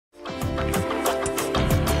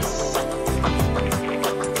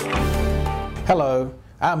Hello,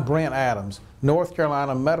 I'm Brent Adams, North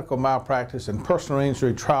Carolina medical malpractice and personal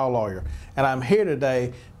injury trial lawyer, and I'm here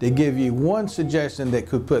today to give you one suggestion that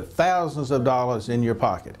could put thousands of dollars in your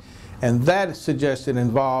pocket. And that suggestion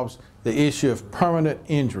involves the issue of permanent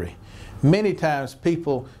injury. Many times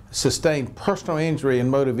people sustain personal injury in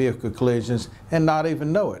motor vehicle collisions and not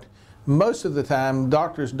even know it. Most of the time,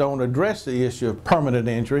 doctors don't address the issue of permanent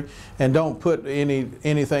injury and don't put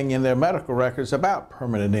anything in their medical records about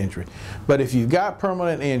permanent injury. But if you've got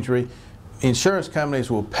permanent injury, insurance companies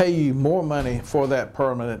will pay you more money for that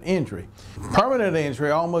permanent injury. Permanent injury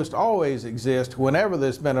almost always exists whenever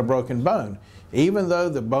there's been a broken bone. Even though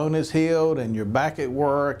the bone is healed and you're back at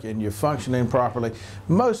work and you're functioning properly,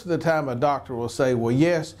 most of the time a doctor will say, well,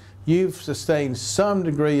 yes, you've sustained some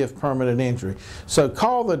degree of permanent injury. So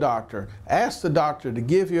call the doctor, ask the doctor to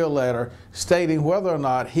give you a letter stating whether or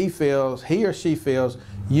not he or she feels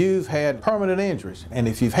you've had permanent injuries. And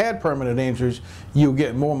if you've had permanent injuries, you'll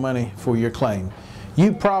get more money for your claim.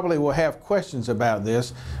 You probably will have questions about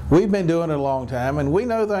this. We've been doing it a long time and we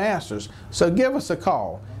know the answers. So give us a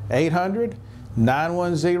call,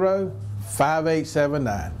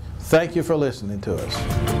 800-910-5879. Thank you for listening to us.